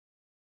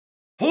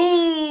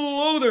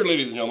there,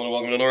 ladies and gentlemen, and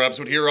welcome to another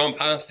episode here on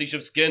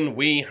PasticheofSkin.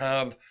 We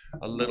have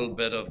a little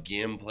bit of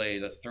gameplay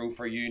to throw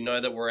for you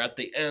now that we're at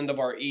the end of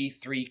our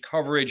E3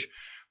 coverage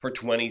for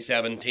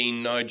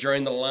 2017. Now,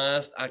 during the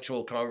last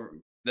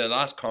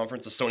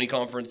conference, the Sony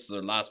Conference,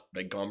 the last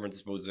big conference, I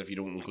suppose, if you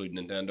don't include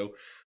Nintendo,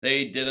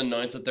 they did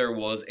announce that there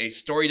was a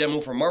story demo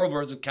for Marvel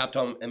vs.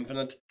 Capcom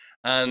Infinite,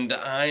 and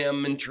I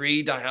am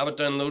intrigued. I have it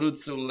downloaded,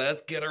 so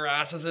let's get our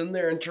asses in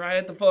there and try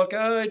it the fuck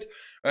out.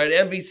 All right,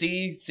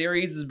 MVC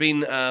series has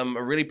been a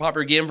really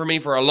popular game for me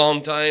for a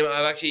long time.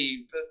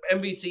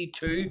 MVC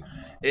 2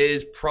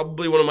 is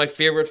probably one of my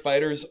favorite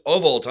fighters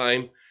of all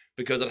time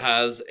because it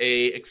has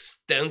a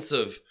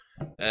extensive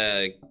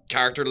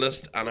character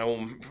list, and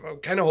I'm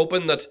kind of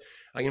hoping that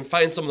I can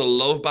find some of the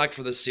love back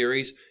for this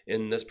series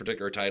in this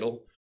particular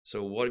title.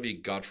 So what have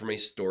you got for me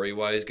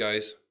story-wise,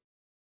 guys?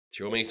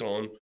 Show me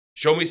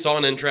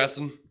something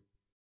interesting.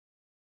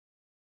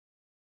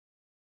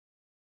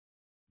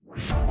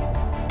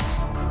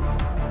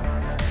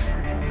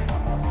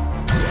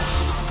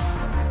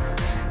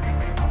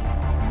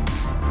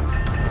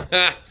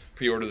 Ha!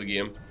 Pre-order the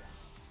game.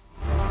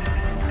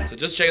 So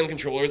just checking the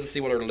controllers to see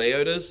what our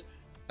layout is.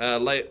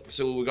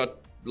 So we got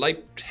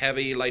light,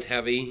 heavy,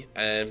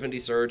 Infinity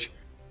Surge,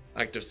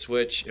 active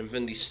switch,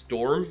 Infinity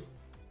Storm.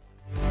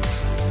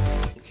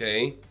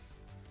 Okay.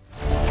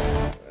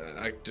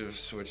 Active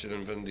switch and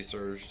Infinity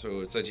Surge. So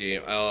it's actually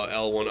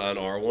L1 and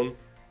R1,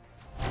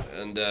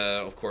 and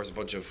of course a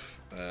bunch of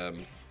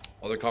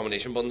other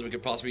combination buttons we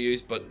could possibly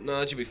use. But no,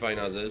 that should be fine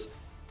as is.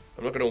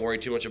 I'm not going to worry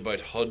too much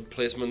about HUD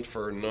placement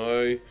for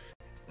now.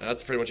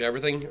 That's pretty much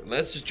everything.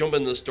 Let's just jump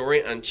into the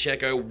story and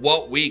check out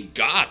what we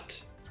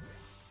got.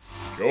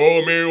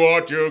 Show me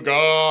what you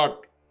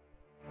got.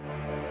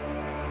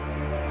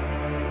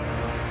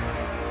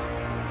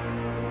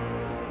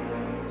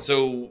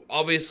 So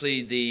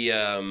obviously the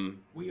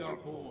we are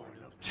born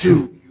of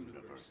two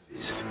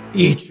universes,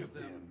 each of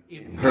them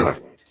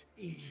imperfect,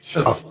 each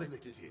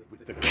afflicted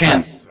with the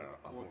cancer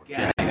of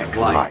organic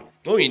life.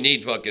 Oh, you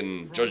need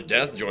fucking Judge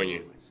Death to join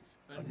you.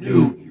 A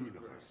new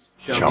universe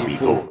shall be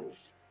forged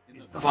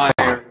in the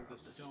fire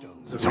of the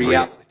stones of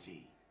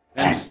reality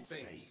and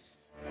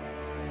space.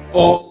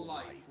 All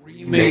life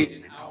remade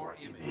in our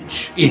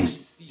image in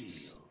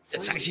steel.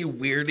 It's actually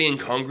weirdly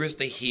incongruous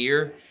to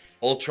hear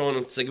Ultron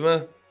and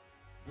Sigma.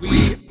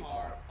 We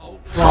are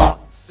Ultron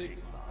Sigma.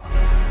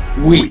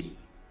 We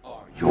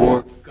are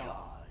your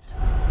god.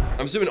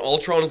 I'm assuming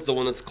Ultron is the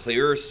one that's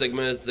clear,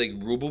 Sigma is the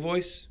Robo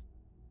voice.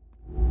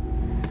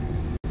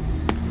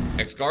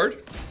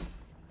 X-Guard?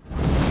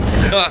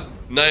 Ha!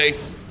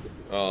 Nice!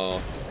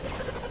 Oh.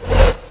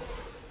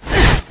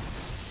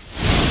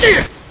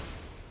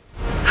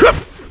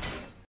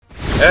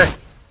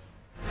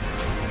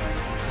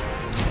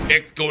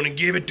 X gonna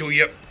give it to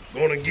you.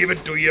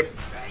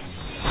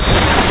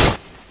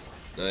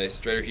 Nice,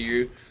 straight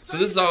here. So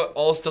this is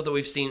all stuff that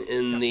we've seen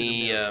in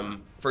the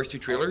first two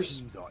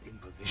trailers. Are in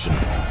position.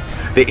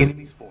 The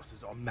enemy's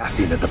forces are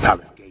massing at the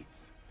palace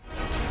gates.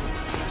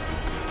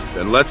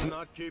 Then let's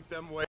not keep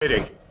them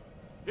waiting.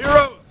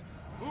 Heroes,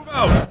 move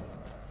out!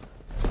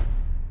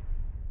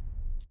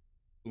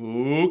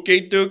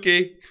 Okay,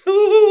 dokie.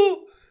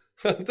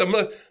 I'm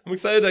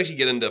excited to actually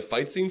get into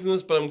fight scenes in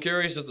this, but I'm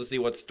curious just to see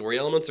what story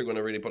elements they're going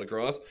to really put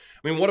across.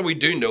 I mean, what we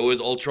do know is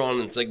Ultron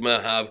and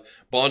Sigma have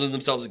bonded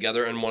themselves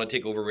together and want to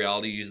take over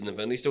reality using the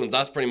Infinity Stones.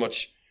 That's pretty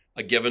much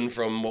a given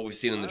from what we've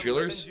seen in the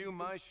trailers. I'll lend you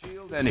my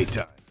shield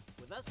anytime.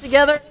 With us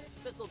together,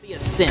 this will be a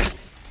sin.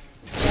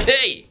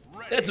 Hey,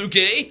 that's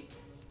okay.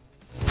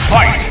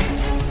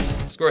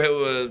 Fight! Score hit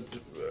with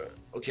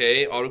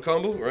okay, auto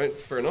combo, right?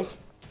 Fair enough.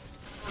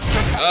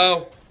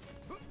 Oh.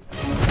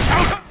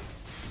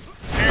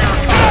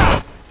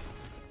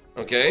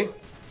 Okay.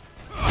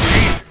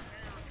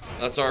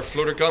 That's our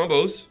floater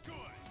combos.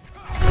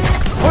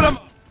 Put him!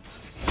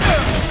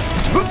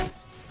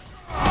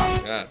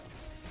 Yeah.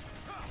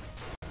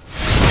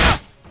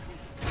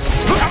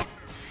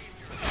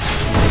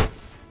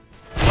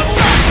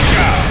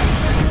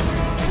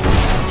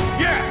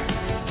 Yes!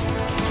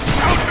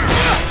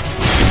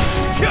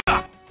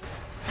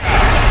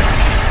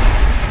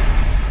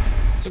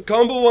 So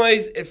combo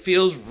wise, it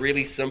feels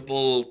really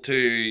simple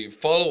to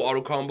follow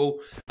auto combo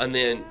and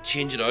then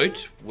change it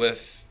out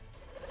with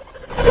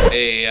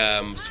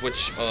a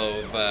switch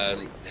of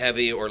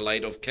heavy or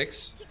light of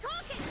kicks.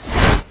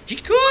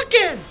 Keep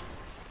cooking!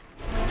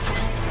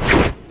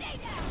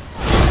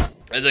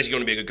 That's actually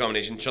going to be a good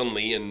combination.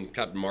 Chun-Li and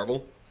Captain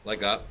Marvel,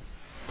 like that.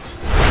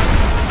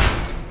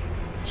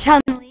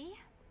 Chun-Li?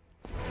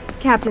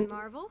 Captain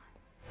Marvel?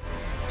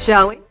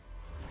 Shall we?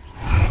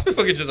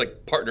 Fucking just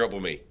like partner up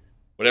with me.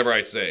 Whatever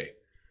I say.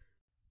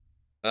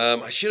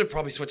 I should have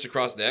probably switched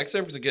across the X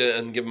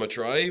and give him a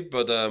try,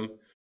 but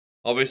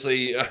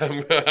obviously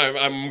I'm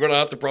gonna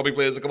have to probably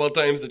play this a couple of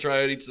times to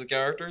try out each of the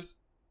characters.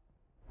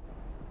 Do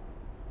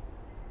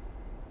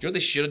you know what they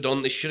should have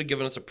done? They should have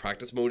given us a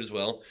practice mode as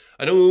well.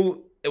 I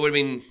know it would have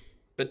been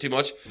a bit too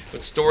much,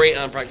 but story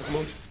and practice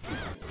mode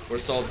would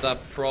have solved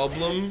that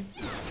problem.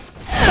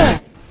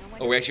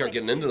 Oh, we actually are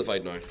getting into the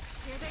fight now.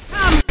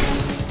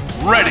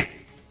 Ready!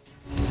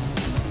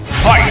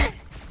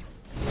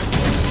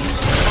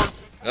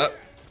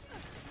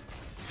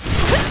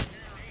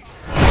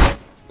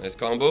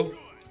 combo.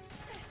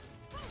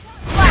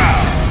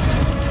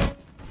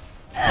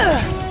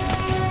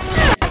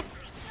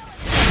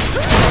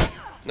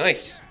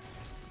 Nice.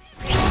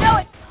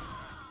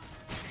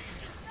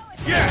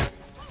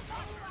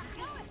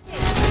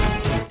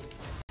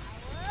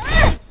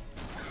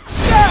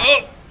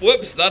 Oh,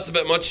 whoops, that's a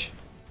bit much.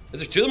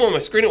 Is there two of them on my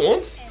screen at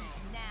once?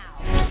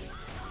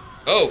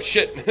 Oh,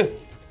 shit.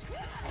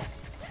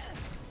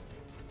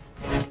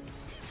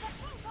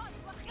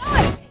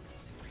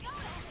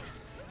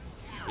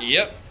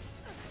 Yep.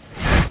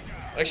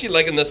 Actually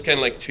liking this kind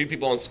of like two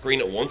people on screen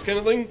at once kind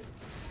of thing.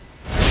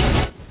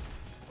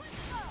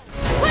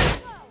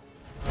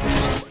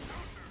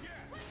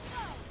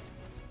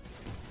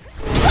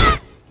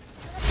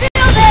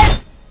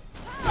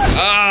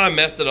 Ah, I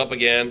messed it up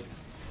again.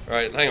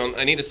 Alright, hang on.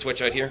 I need to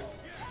switch out here.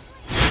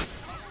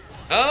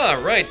 Ah,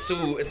 right.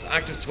 So it's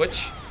active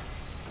switch.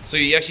 So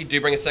you actually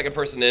do bring a second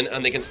person in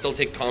and they can still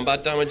take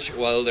combat damage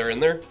while they're in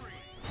there.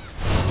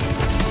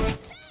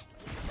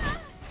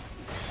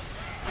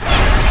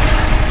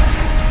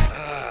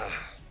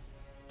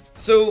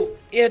 So,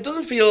 yeah, it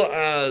doesn't feel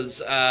as,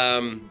 you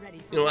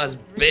know, as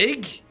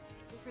big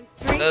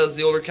as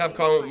the older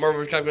Capcom,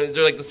 Marvel Capcom.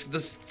 They're like, the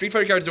Street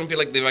Fighter cards don't feel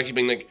like they've actually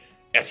been, like,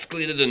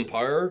 escalated in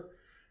power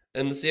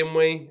in the same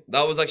way.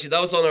 That was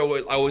something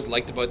I always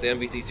liked about the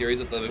MVC series,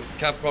 that the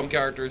Capcom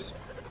characters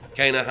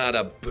kind of had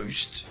a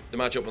boost to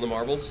match up with the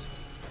Marvels.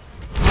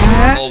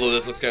 Although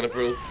this looks kind of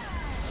cool.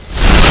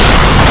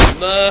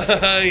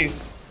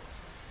 Nice!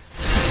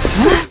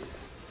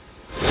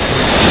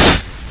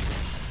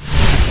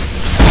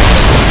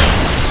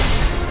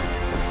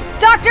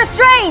 Doctor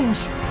Strange!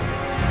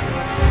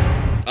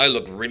 I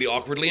look really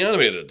awkwardly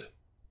animated.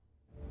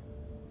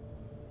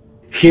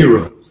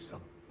 Heroes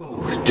of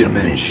both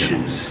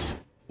dimensions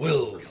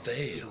Will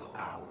fail.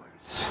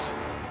 ours.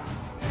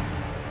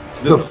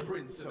 The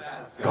Prince of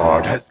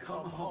Asgard has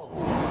come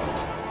home.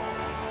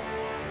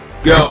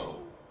 Go.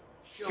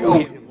 Show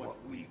him what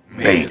we've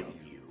made of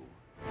you.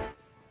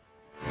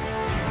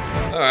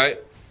 Alright.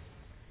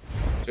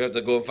 So we have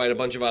to go and fight a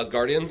bunch of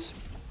Asgardians.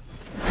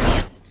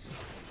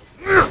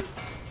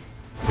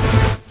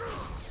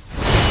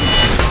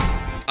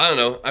 I don't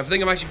know. I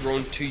think I'm actually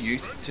grown too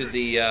used to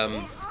the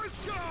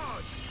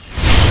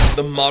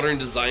modern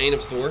design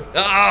of Thor.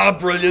 Ah,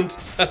 brilliant!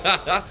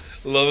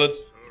 Love it.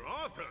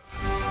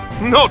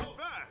 Not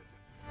bad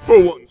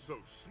for one so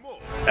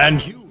small.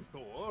 And you,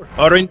 Thor,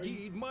 are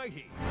indeed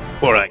mighty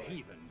for a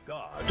heathen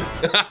god.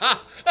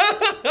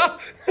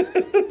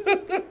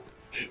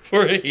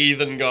 For a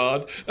heathen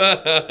god.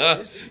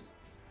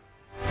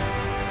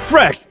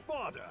 Fresh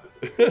fodder.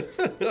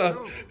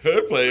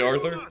 Fair play,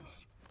 Arthur.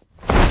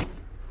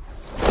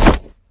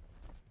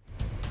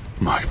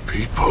 My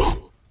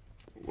people.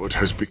 What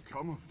has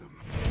become of them?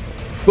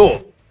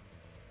 Thor.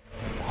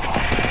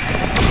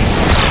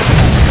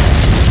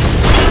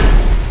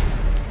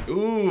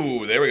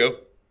 Ooh, there we go.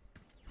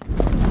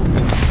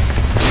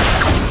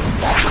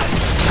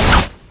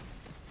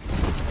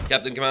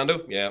 Captain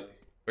Commando? Yeah,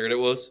 figured it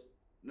was.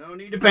 No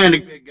need to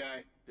panic, big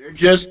guy. They're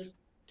just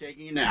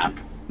taking a nap.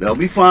 They'll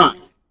be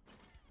fine.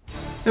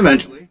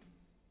 Eventually.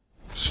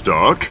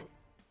 Stark?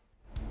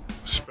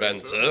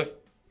 Spencer.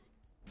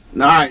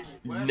 Nice.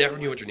 Never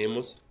knew what your name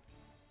was.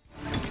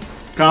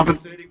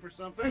 Compensating for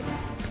something?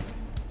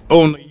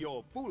 Only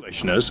your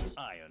foolishness,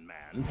 Iron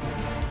Man.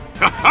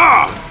 Ha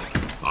ha!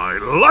 I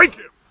like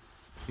him!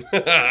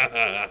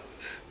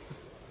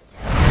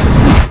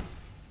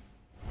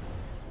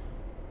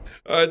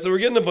 Alright, so we're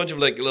getting a bunch of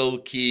like little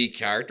key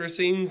character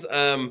scenes.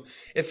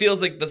 It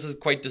feels like this is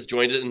quite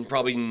disjointed and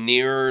probably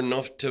near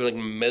enough to like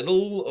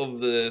middle of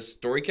the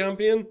story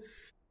campaign.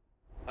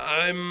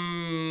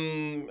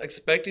 I'm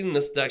expecting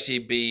this to actually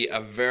be a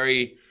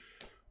very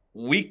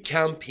weak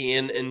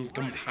campaign in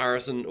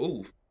comparison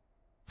to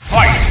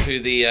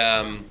the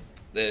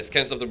this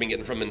kind of stuff they've been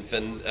getting from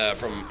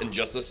from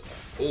Injustice.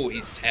 Oh,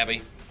 he's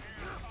heavy.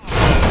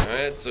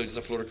 Alright, so just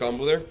a floater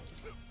combo there.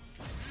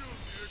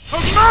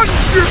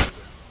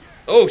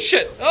 Oh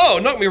shit! Oh,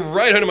 knocked me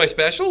right out of my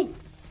special!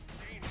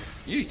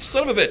 You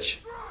son of a bitch!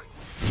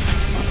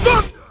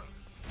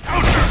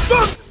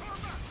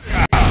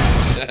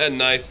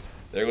 Nice.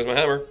 There goes my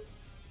hammer.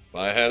 If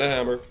I had a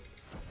hammer,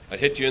 I'd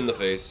hit you in the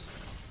face.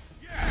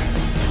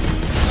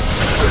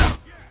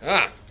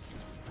 Ah!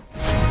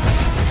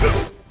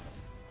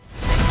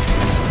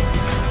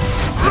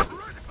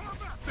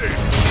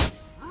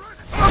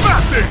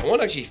 I want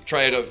to actually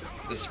try out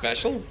the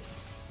special.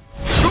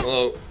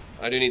 Although,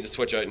 I do need to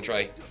switch out and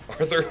try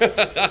Arthur.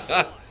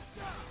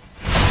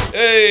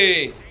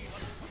 Hey!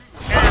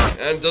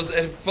 And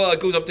it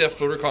goes up to a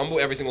floater combo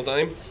every single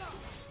time.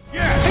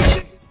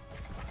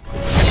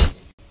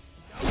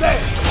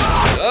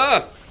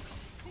 Ah!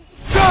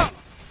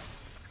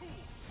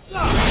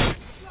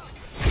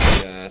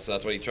 Yeah, so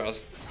that's what he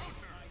trusts.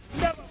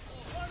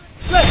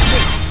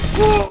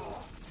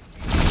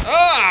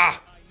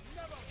 Ah!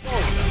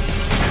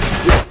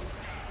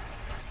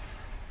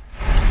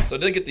 So I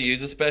did get to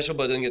use the special,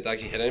 but I didn't get to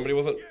actually hit anybody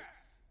with it.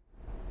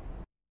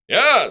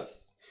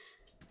 Yes!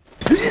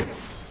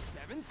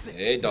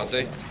 Hey,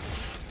 Dante.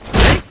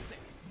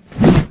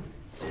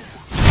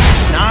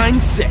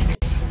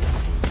 9-6.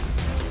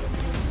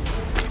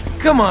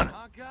 Come on,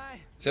 Hawkeye.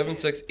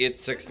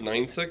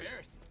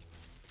 768696.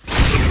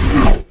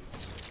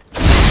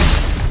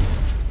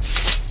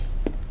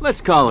 Let's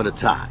call it a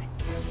tie.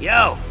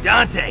 Yo,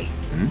 Dante,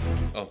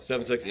 Oh,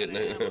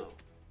 7689.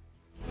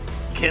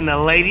 can the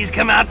ladies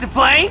come out to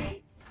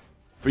play?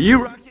 For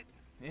you, Rocket,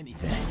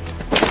 anything.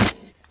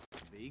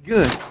 Be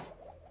good.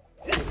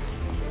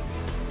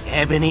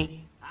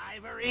 Ebony,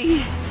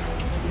 Ivory,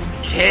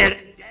 care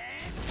to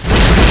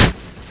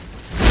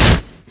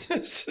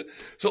dance?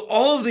 So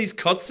all of these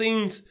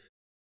cutscenes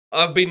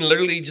have been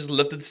literally just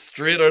lifted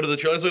straight out of the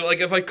trailer. So like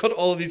if I cut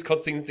all of these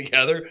cutscenes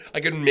together, I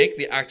could make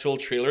the actual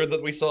trailer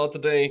that we saw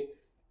today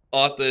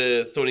at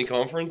the Sony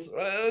Conference.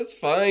 That's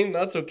fine,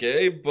 that's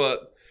okay,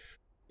 but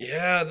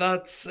yeah,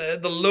 that's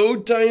the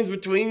load times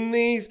between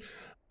these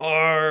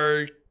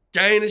are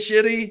kind of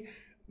shitty.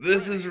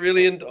 This is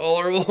really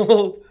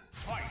intolerable.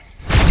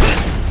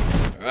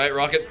 Alright,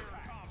 Rocket,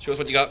 show us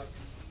what you got.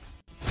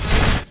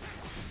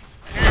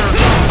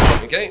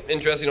 Okay,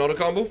 interesting auto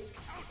combo.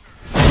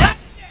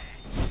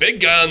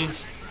 Big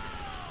guns.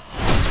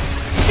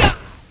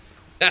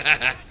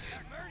 That's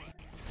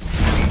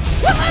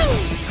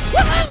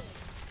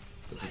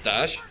his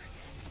dash.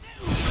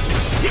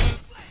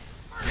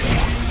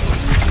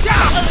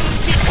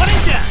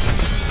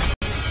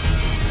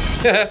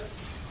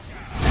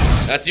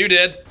 That's you,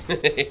 dead.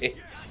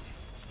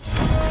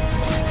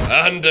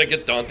 And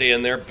get Dante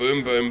in there.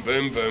 Boom, boom,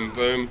 boom, boom,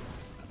 boom.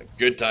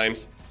 Good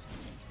times.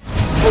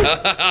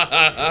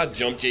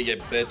 Jumped you, you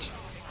bitch.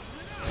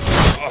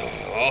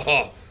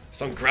 Oh,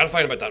 something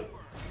gratifying about that.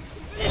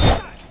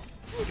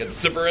 Get the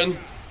super in.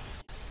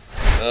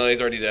 Oh,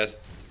 he's already dead.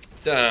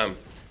 Damn.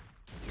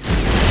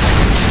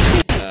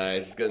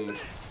 Nice, it's getting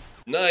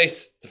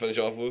nice to finish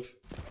off with.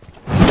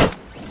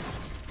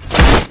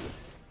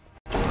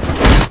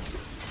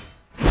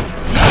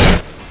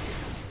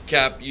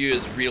 Cap, you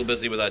is real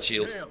busy with that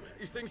shield. Damn,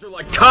 these things are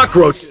like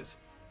cockroaches.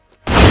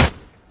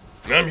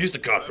 I'm used to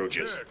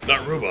cockroaches,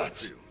 not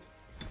robots.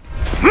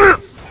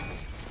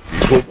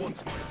 These were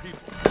once my people.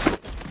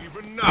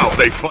 Even now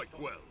they fight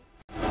well.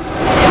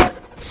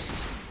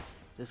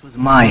 This was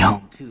my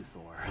home too,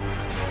 Thor.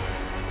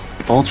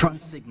 Ultron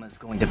Sigma's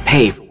going to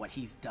pay for what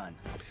he's done.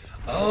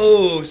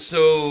 Oh,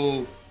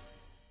 so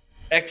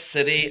X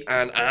City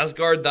and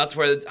Asgard, that's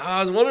where it's, I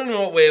was wondering in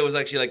what way it was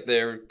actually like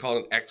they're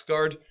calling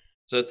X-Guard.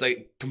 So it's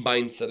like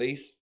combined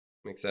cities.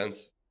 Makes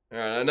sense.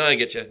 Alright, now I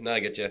get you. Now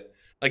I get you.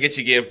 I get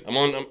you, game.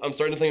 I'm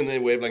starting to think in the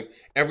wavelength.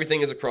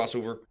 Everything is a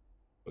crossover.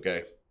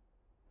 Okay.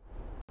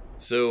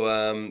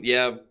 So,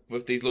 yeah,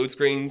 with these load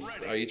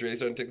screens, are you really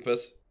starting to take the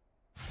piss?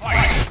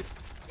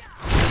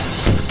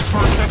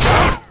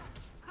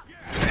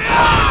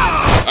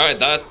 Alright,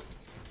 that.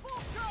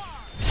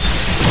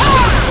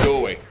 Go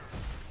away.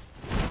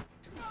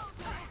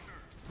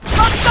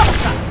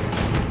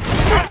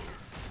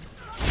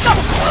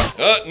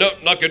 No,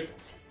 not good.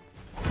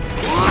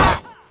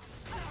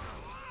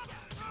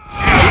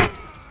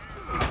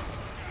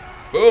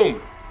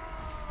 Boom.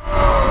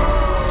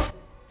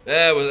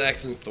 It was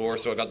X and Thor,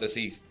 so I got to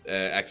see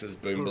X's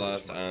Boom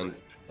Blast, and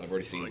I've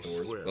already seen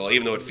Thor's. Well,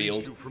 even though it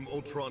failed. From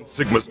Ultron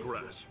Sigma's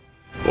grasp,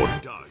 or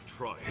die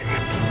trying.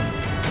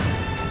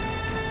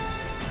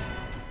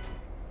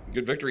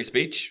 Good victory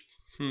speech.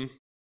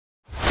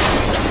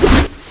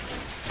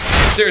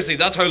 Seriously,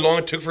 that's how long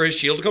it took for his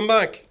shield to come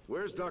back.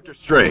 Where's Doctor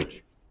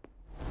Strange?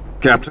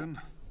 Captain?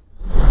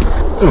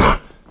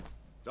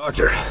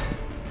 Doctor,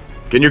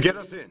 can you get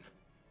us in?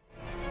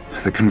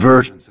 The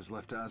convergence has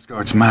left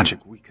Asgard's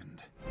magic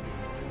weakened.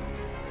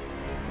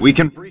 We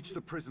can breach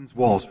the prison's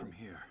walls from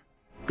here.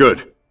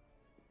 Good.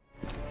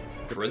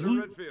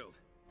 Prison? Redfield.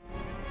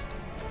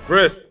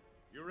 Chris,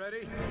 you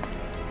ready?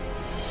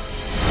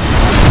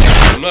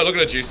 I'm not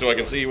looking at you so I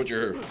can see what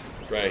you're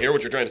trying to hear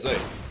what you're trying to say.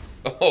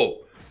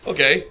 Oh,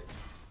 okay.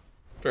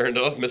 Fair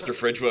enough, Mr.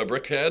 Fridge with a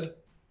brick head.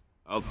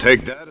 I'll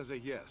take that as a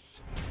yes.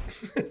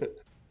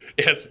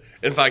 Yes,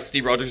 in fact,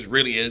 Steve Rogers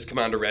really is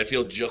Commander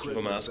Redfield just with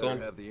a mask on.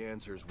 Have the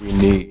answers we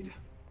need.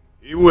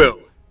 He will.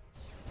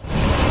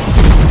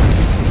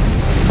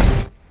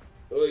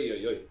 Oy,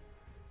 oy, oy.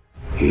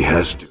 He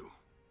has to.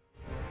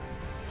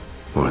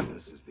 Or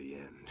this is the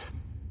end.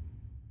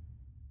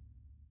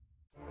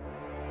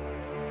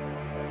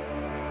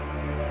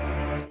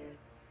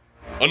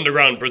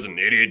 Underground prison,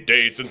 88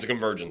 days since the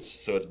convergence.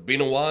 So it's been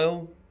a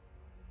while.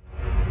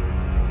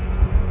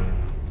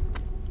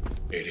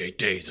 88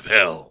 days of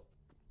hell.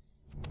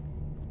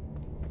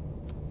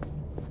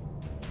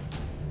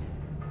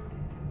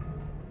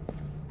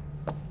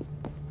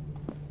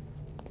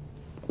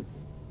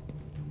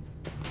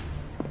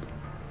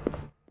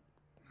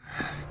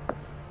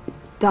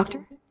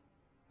 Doctor?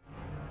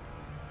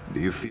 Do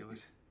you feel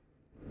it?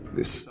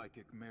 This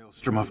psychic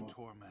maelstrom of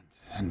torment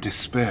and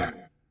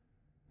despair.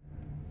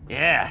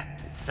 Yeah,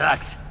 it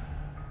sucks.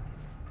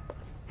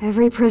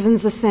 Every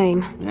prison's the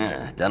same.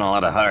 Yeah, done a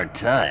lot of hard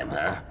time,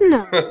 huh?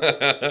 No.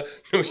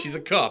 No, she's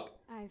a cop.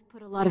 I've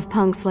put a lot of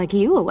punks like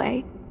you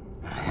away.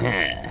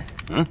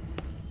 Huh?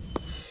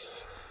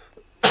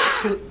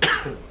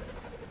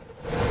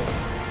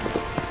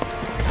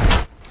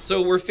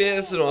 So we're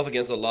facing off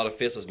against a lot of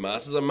faceless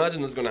masses. I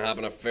imagine this is going to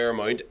happen a fair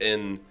amount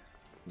in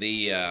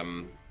the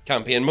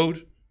campaign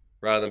mode,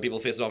 rather than people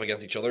facing off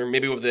against each other.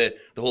 Maybe with the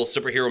whole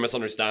superhero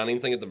misunderstanding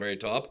thing at the very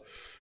top.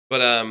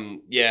 But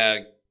yeah,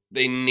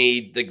 they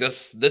need like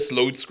this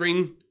load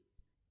screen.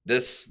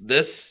 This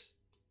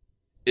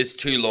is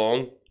too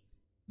long.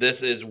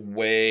 This is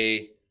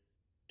way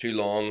too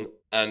long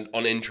and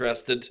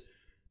uninterested.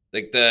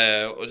 Like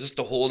just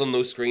the hold on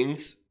those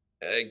screens,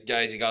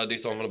 guys, you gotta do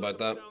something about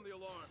that.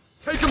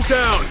 Take him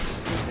down!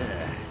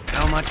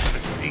 So much for the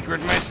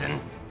secret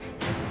mission.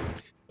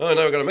 Oh,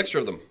 now we got a mixture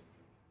of them.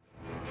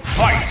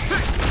 Fight!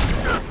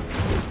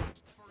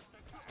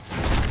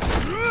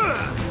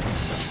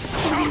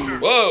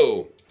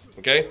 Whoa!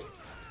 Okay.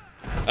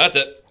 That's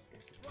it.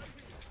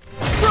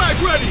 Frag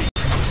ready!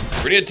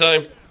 Grenade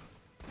time.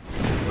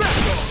 Back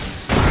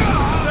off!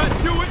 That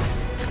do it!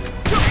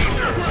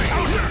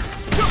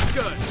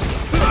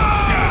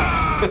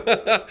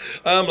 Shotgun!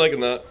 I'm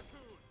liking that.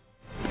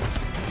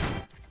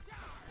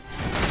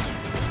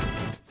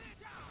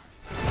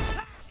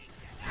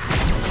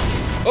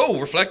 Oh,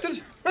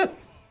 reflected? Huh.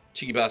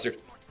 Cheeky bastard.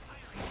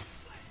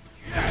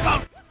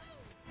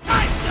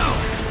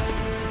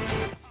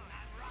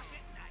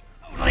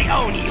 Totally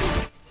own you.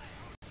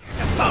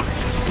 The bonus.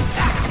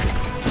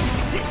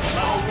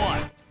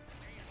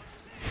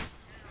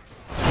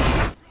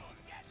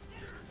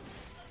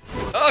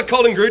 Ah,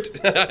 Colin Groot.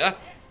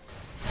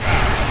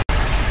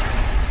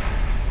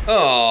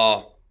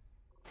 Oh,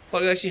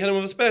 thought I'd actually hit him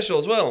with a special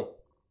as well.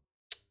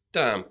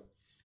 Damn.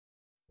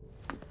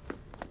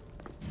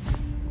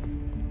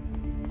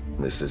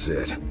 This is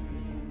it.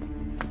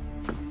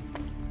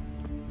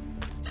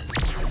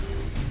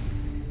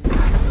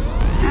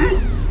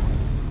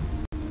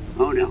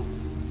 Oh no.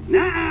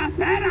 Nah,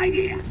 bad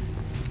idea.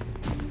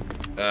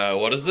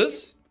 What is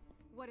this?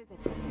 What is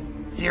it?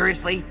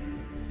 Seriously?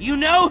 You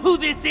know who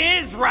this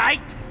is,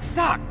 right?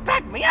 Doc,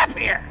 back me up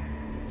here.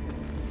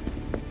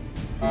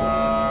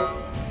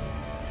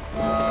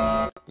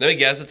 Let me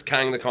guess, it's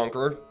Kang the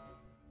Conqueror.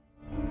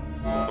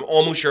 I'm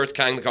almost sure it's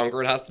Kang the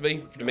Conqueror, it has to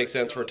be, to make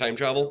sense for time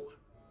travel.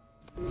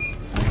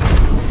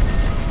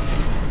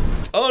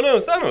 Oh no,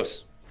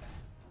 Thanos!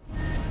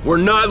 We're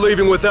not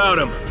leaving without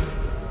him.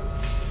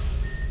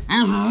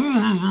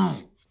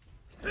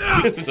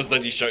 It's just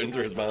like he's shouting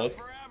through his mask.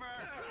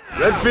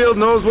 Redfield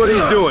knows what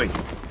he's doing.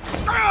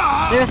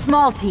 They're a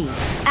small team.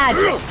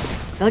 Agile.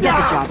 They'll get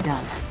the job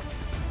done.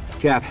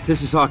 Cap,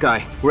 this is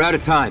Hawkeye. We're out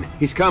of time.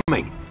 He's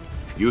coming.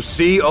 You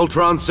see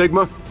Ultron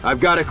Sigma?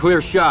 I've got a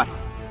clear shot.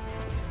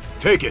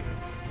 Take it.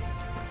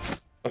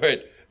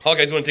 Alright,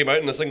 Hawkeye's gonna take him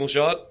out in a single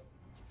shot.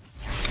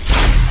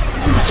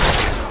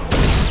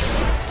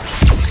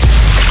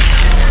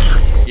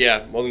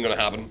 Yeah, wasn't gonna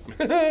happen.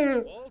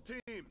 All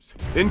teams,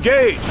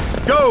 engage!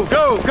 Go,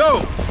 go,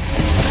 go!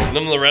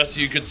 None of the rest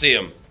of you could see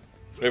him.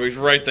 Maybe he's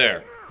right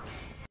there.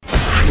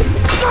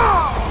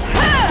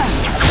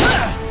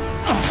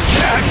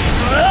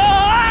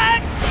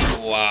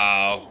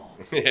 Wow.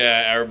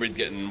 Yeah, everybody's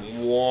getting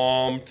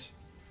whomped.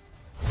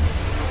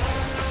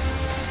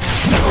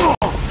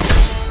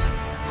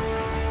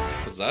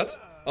 What's that?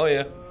 Oh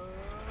yeah.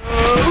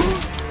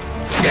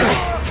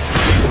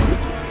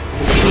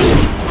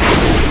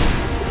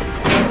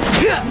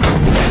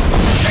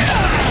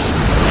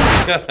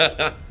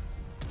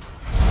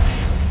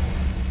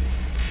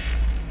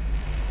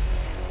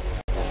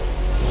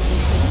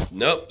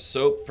 Nope,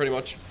 so pretty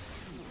much.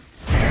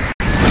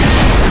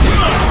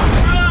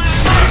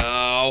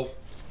 Ow.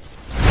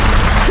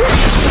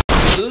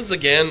 So this is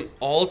again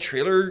all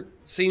trailer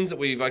scenes that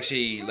we've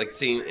actually like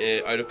seen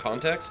out of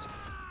context.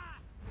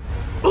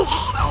 Who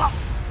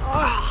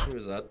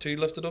was that? Two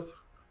lifted up?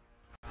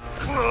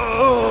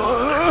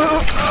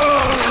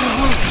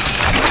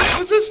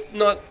 Was this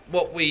not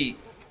what we...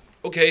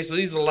 Okay, so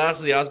these are the last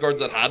of the Asgards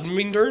that hadn't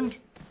been turned?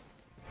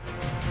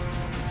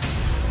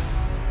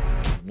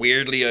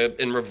 Weirdly,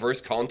 in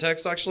reverse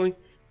context, actually.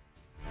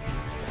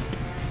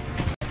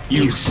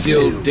 You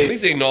still At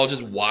least they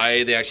acknowledges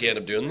why they actually end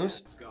up doing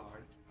this.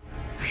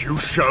 You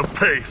shall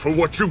pay for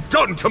what you've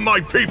done to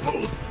my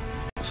people!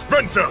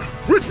 Spencer,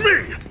 with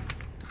me!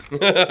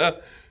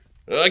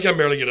 I can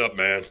barely get up,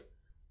 man.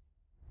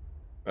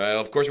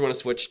 Of course, we want to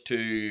switch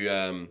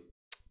to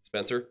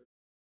Spencer.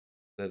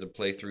 I had to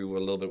play through a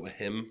little bit with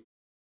him.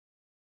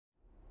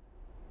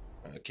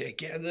 Okay,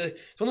 again,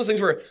 it's one of those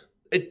things where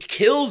it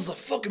kills the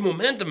fucking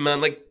momentum,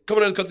 man. Like,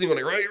 coming out of the cutscene,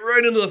 like,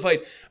 right into the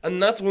fight.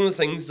 And that's one of the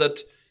things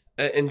that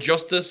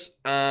Injustice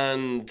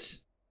and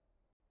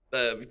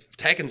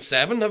Tekken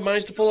 7 have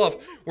managed to pull off,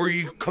 where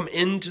you come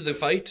into the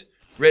fight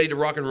ready to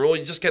rock and roll.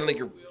 You just kind of like,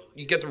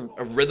 you get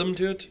a rhythm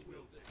to it.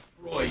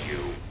 Destroy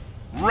you.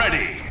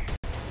 Ready.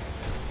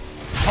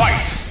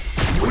 Fight.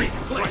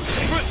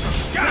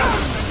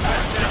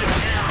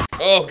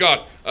 Oh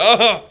god.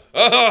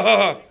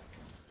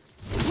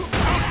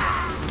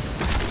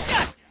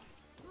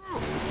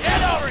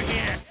 Get over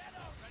here.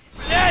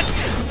 Yes.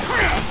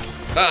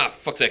 Ah,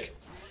 fuck's sake.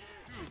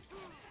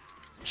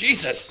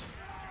 Jesus.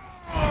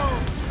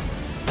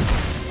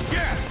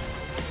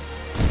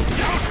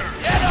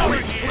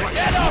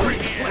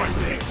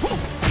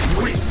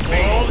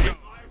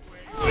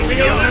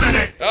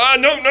 Ah,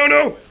 no, no,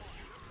 no.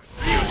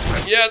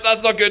 Yeah,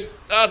 that's not good.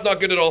 That's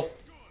not good at all.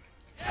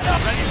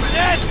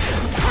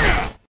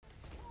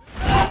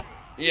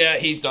 Yeah,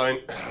 he's down.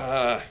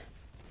 Are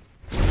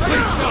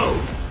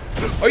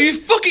you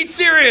fucking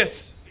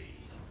serious?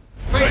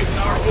 Face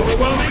our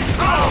overwhelming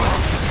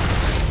power!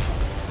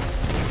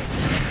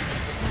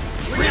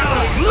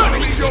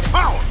 Let me your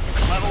power!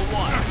 Level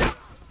 1.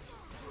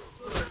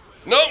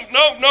 No,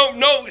 no, no,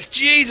 no.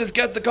 Jesus,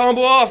 get the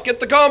combo off. Get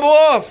the combo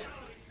off.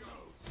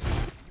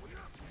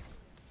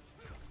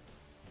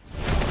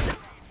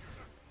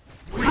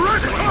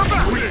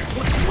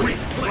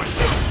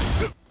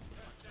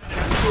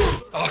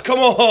 Oh, come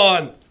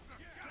on.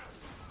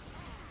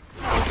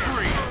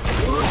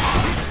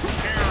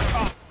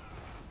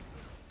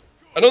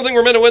 I don't think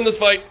we're meant to win this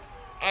fight.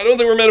 I don't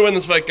think we're meant to win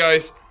this fight,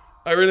 guys.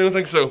 I really don't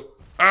think so.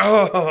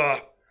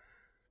 Ah.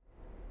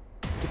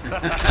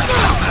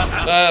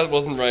 That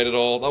wasn't right at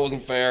all. That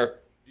wasn't fair.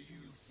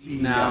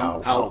 See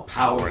now how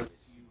powerless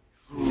you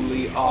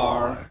truly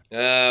are.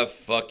 Ah,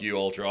 fuck you,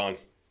 Ultron.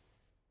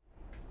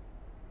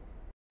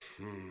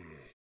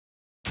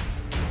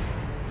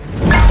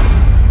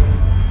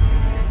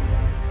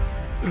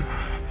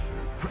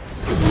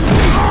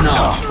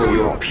 Not for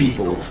your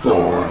people,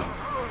 Thor.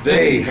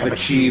 They have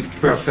achieved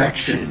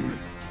perfection.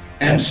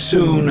 And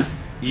soon,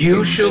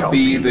 you shall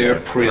be their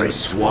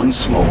prince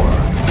once more.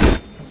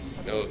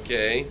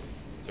 Okay.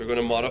 So we're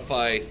gonna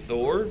modify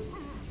Thor?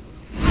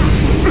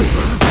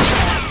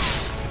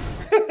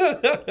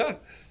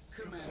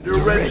 Commander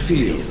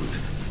Redfield,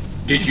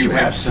 did you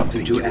have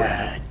something to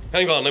add?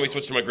 Hang on, let me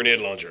switch to my grenade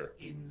launcher.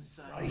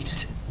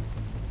 Insight.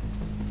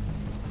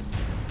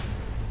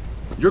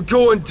 You're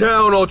going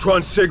down,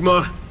 Ultron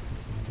Sigma.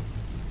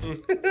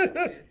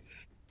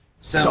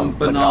 Some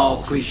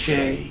banal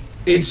cliche.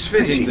 It's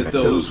fitting that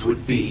those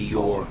would be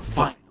your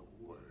final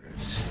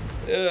words.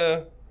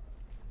 Yeah.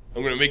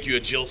 I'm gonna make you a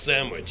Jill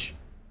sandwich.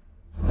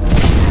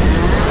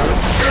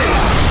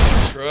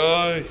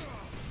 Christ.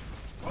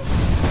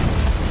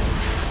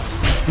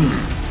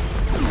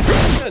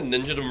 I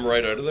ninja'd him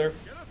right out of there.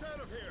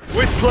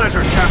 With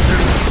pleasure, Captain.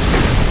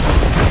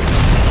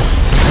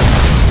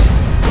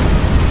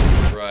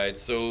 Right,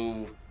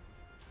 so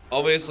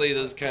obviously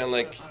this is kind of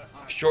like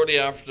shortly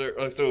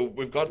after. So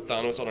we've got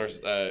Thanos on our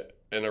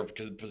in our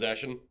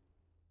possession.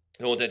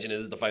 The whole intention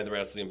is to find the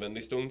rest of the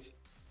Infinity Stones.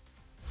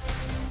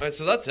 Alright,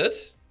 so that's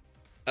it.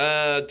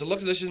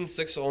 Deluxe Edition,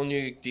 6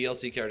 all-new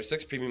DLC characters,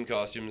 6 premium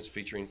costumes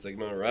featuring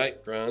Sigma,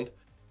 right? Grand.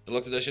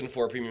 Deluxe Edition,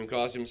 4 premium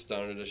costumes,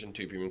 Standard Edition,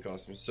 2 premium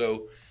costumes.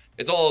 So,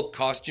 it's all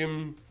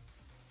costume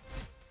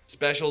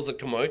specials that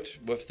come out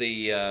with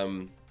the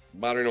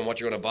mattering on what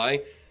you're going to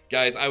buy.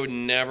 Guys, I would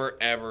never,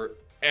 ever,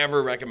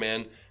 ever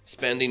recommend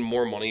spending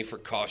more money for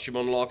costume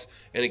unlocks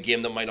in a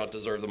game that might not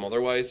deserve them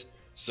otherwise.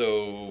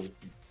 So,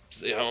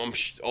 you know,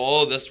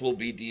 all this will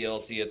be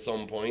DLC at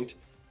some point.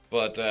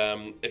 But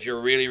if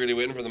you're really, really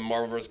waiting for the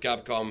Marvel vs.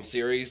 Capcom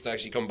series to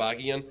actually come back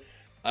again,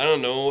 I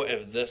don't know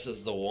if this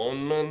is the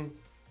one, man.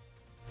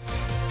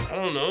 I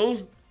don't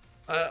know.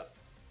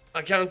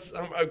 I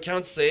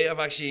can't say I've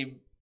actually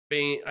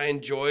I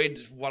enjoyed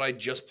what I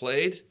just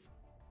played,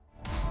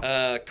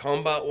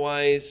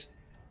 combat-wise,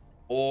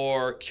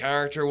 or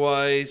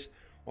character-wise,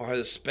 or how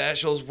the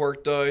specials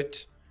worked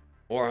out,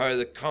 or how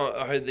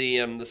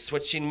the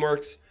switching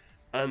works,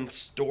 and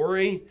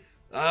story.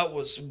 That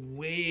was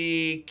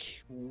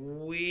weak,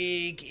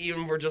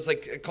 even for just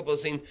like a couple of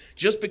scenes,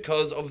 just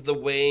because of the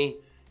way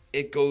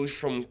it goes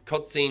from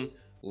cutscene,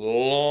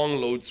 long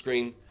load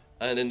screen,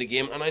 and in the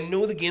game. And I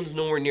know the game's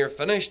nowhere near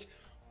finished,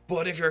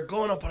 but if you're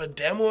going up on a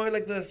demo out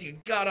like this, you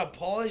gotta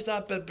polish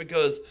that bit,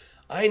 because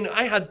I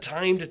had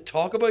time to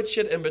talk about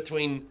shit in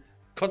between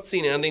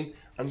cutscene ending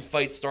and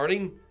fight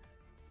starting.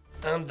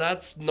 And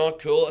that's not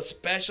cool,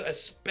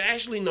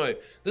 especially now.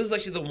 This is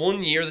actually the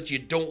 1 year that you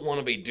don't want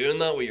to be doing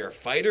that with your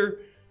fighter.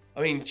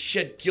 I mean,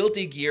 shit,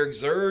 Guilty Gear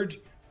Xrd,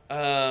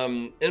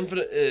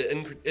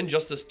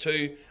 Injustice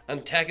 2,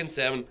 and Tekken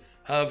 7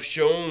 have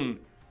shown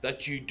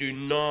that you do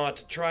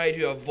not try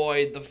to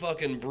avoid the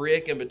fucking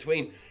break in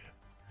between.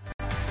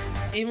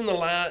 Even the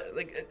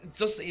it's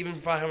just even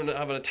for having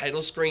a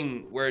title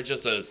screen where it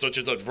just says such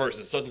and such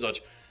versus such and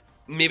such.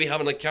 Maybe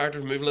having like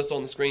character move list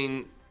on the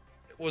screen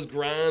was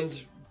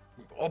grand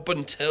up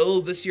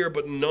until this year,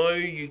 but now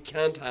you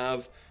can't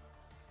have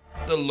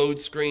the load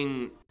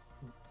screen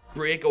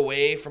break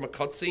away from a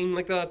cutscene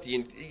like that.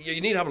 You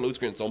need to have a load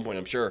screen at some point,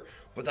 I'm sure,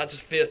 but that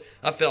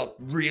felt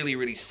really,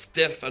 really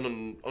stiff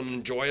and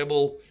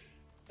unenjoyable.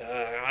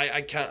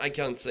 I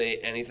can't say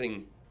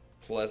anything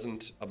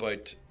pleasant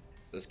about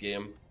this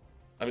game.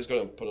 I'm just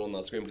gonna put it on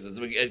that screen because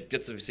it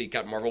gets to see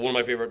Captain Marvel, one of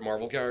my favorite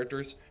Marvel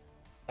characters.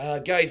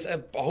 Guys,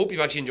 I hope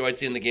you've actually enjoyed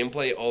seeing the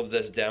gameplay of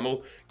this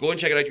demo. Go and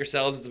check it out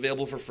yourselves. It's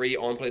available for free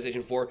on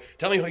PlayStation 4.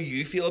 Tell me how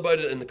you feel about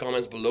it in the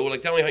comments below.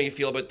 Like, tell me how you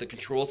feel about the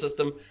control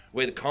system, the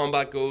way the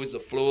combat goes, the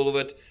flow of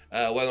it,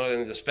 whether or not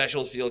any of the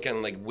specials feel kind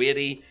of like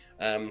weighty,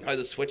 how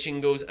the switching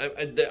goes.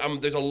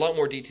 There's a lot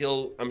more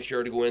detail, I'm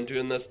sure, to go into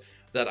in this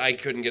that I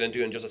couldn't get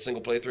into in just a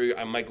single playthrough.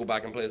 I might go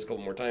back and play this a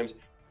couple more times.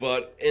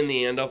 But in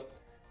the end up,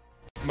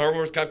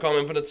 Marvel vs. Capcom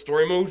Infinite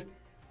Story Mode,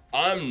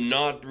 I'm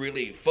not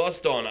really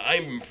fussed on.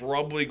 I'm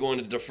probably going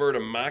to defer to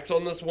Max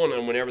on this one,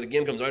 and whenever the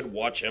game comes out,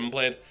 watch him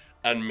play it,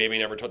 and maybe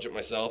never touch it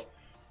myself.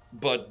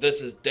 But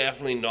this is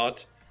definitely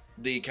not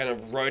the kind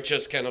of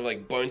righteous kind of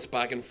like bounce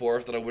back and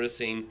forth that I would have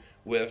seen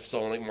with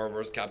something like Marvel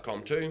vs.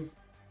 Capcom 2.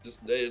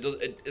 Just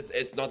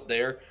it's not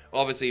there.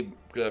 Obviously,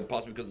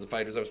 possibly because of the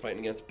fighters I was fighting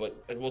against, but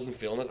I wasn't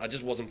feeling it. I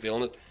just wasn't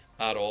feeling it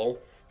at all.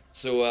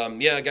 So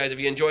yeah, guys,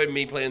 if you enjoyed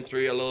me playing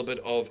through a little bit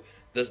of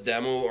this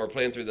demo, or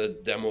playing through the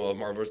demo of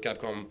Marvel vs.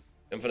 Capcom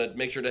Infinite,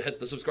 make sure to hit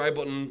the subscribe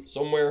button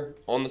somewhere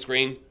on the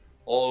screen,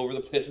 all over the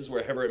places,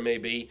 wherever it may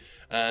be.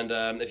 And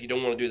if you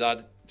don't want to do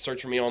that,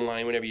 search for me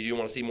online whenever you do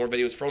want to see more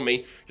videos from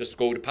me. Just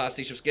go to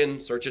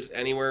PasticheofSkin, search it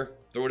anywhere,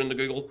 throw it into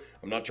Google.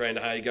 I'm not trying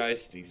to hide,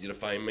 guys. It's easy to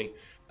find me.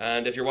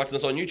 And if you're watching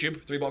this on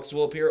YouTube, 3 boxes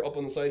will appear up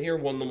on the side here.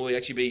 One of them will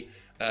actually be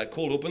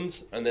cold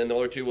opens, and then the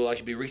other 2 will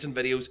actually be recent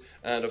videos,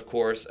 and of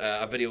course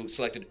a video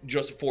selected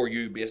just for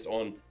you based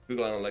on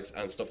Google Analytics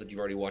and stuff that you've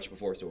already watched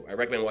before. So I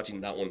recommend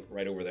watching that one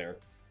right over there.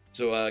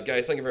 So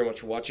guys, thank you very much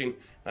for watching,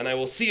 and I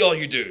will see all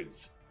you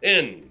dudes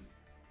in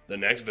the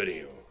next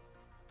video.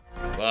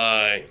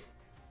 Bye.